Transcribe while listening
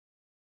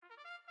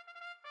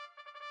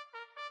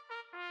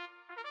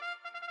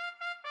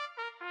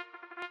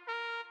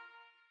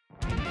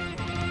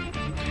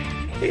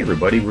Hey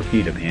everybody, we're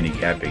Needham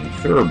handicapping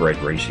thoroughbred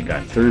racing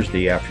on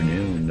Thursday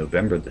afternoon,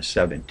 November the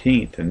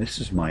 17th, and this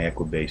is my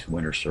Equibase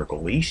Winter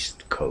Circle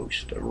East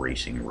Coast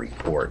Racing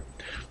Report.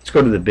 Let's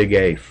go to the Big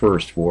A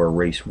first for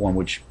race 1,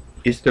 which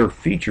is their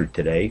feature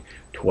today,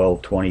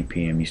 12:20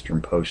 p.m.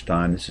 Eastern Post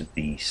Time. This is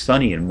the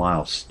Sunny and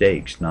Mile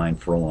Stakes, 9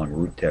 furlong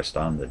route test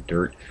on the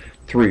dirt.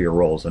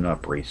 3-year-olds and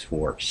up, race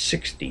for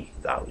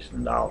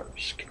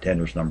 $60,000.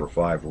 Contenders number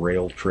 5,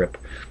 Rail Trip,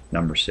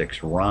 number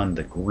 6, Ron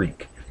the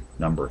Greek,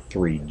 number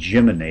 3,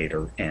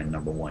 Jiminator, and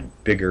number 1,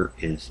 Bigger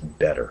is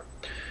Better.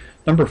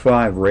 Number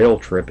 5, Rail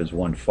Trip, has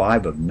won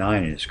 5 of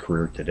 9 in his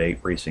career to date,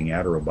 racing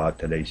at or about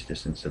today's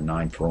distance of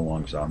 9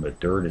 furlongs on the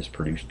dirt. Has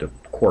produced a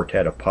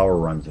quartet of power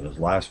runs in his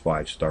last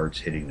 5 starts,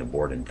 hitting the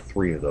board in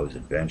 3 of those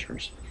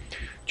adventures.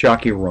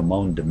 Jockey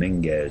Ramon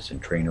Dominguez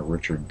and trainer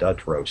Richard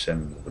Dutrow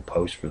sent him to the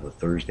post for the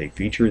Thursday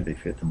feature.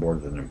 They've hit the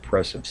board with an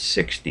impressive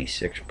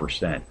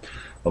 66%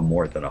 of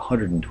more than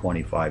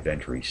 125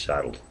 entries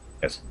saddled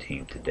as a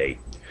team to date.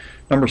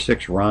 Number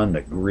 6, Ron the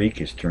Greek,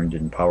 has turned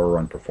in power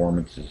run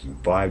performances in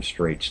 5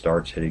 straight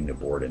starts, hitting the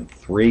board in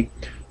 3.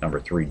 Number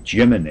 3,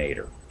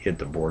 Jiminator, hit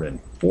the board in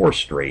 4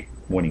 straight,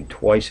 winning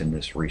twice in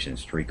this recent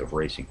streak of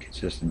racing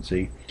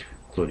consistency,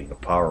 including a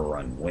power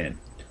run win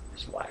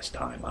his last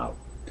time out.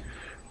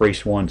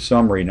 Race 1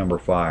 summary: number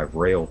 5,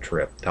 Rail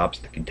Trip, tops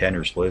the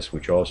contenders list,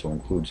 which also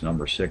includes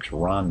number 6,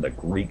 Ron the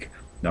Greek,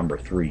 number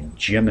 3,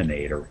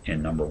 Jiminator,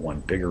 and number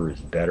 1, Bigger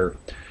is Better.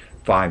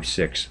 5,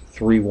 6,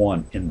 3,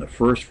 1 in the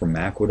first from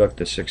Aqueduct,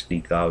 the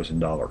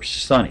 $60,000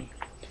 Sunny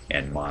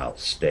and Mile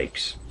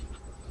Stakes.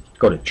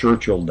 Go to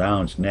Churchill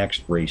Downs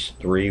next, race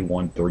 3,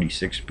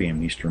 1:36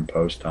 p.m. Eastern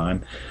Post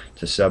Time.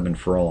 It's a 7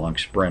 furlong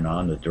sprint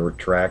on the dirt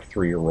track.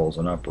 3-year-olds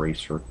and up,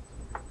 race for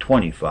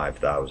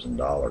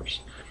 $25,000.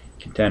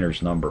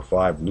 Contenders number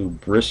 5, Lou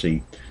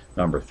Brissy,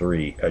 number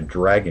 3, a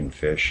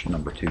Dragonfish,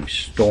 number 2,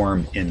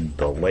 Storm in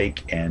the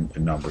Lake, and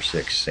number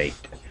 6,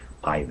 Saint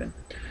Ivan.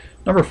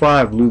 Number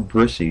 5, Lou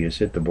Brissy, has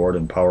hit the board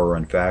in power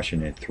run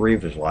fashion in 3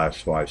 of his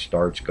last 5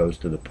 starts. Goes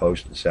to the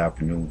post this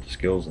afternoon with the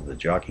skills of the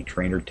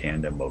jockey-trainer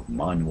tandem of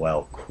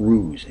Manuel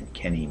Cruz and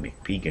Kenny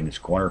McPeak in his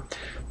corner.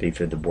 They've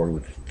hit the board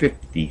with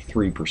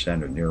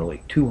 53% of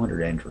nearly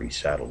 200 entries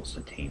saddled as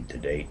a team to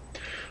date.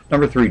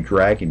 Number 3,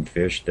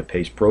 Dragonfish, the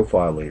pace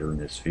profile leader in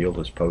this field,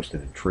 has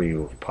posted a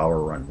trio of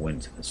power run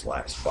wins in his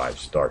last 5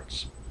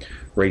 starts.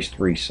 Race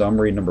 3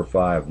 summary: number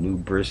 5, Lou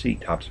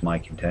Brissy, tops my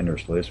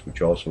contenders list,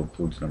 which also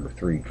includes number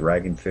 3,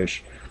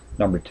 Dragonfish,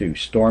 number 2,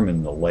 Storm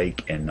in the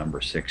Lake, and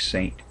number 6,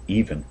 Saint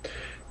Ivan.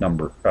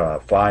 Number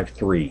 5,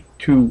 3,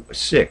 2,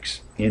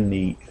 6 in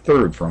the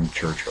third from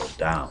Churchill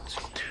Downs.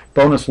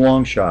 Bonus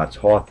long shots: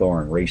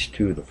 Hawthorne, race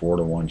 2, the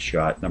 4-1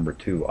 shot. Number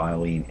 2,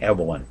 Eileen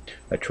Evelyn,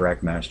 a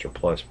Trackmaster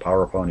Plus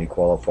Power Pony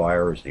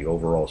qualifier, is the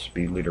overall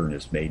speed leader in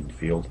this maiden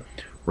field,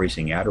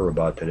 racing at or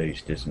about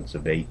today's distance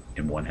of 8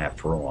 1/2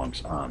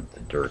 furlongs on the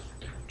dirt.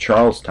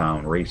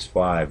 Charlestown, race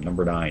 5,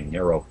 number 9,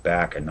 Narrow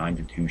Back, a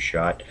 9-2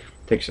 shot,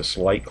 takes a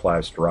slight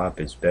class drop,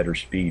 is better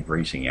speed,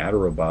 racing at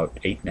or about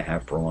 8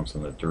 1/2 furlongs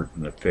on the dirt,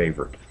 and the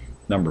favorite,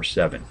 number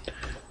 7,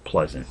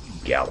 Pleasant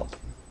Gallop.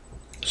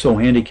 So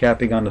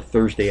handicapping on a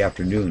Thursday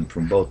afternoon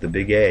from both the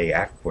Big A,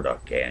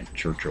 Aqueduct, and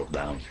Churchill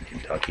Downs in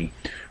Kentucky.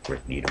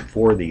 With Needham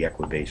for the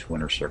Equibase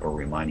Winter Circle,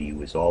 reminding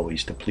you as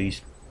always to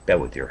please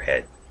bet with your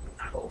head,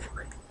 not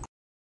over it.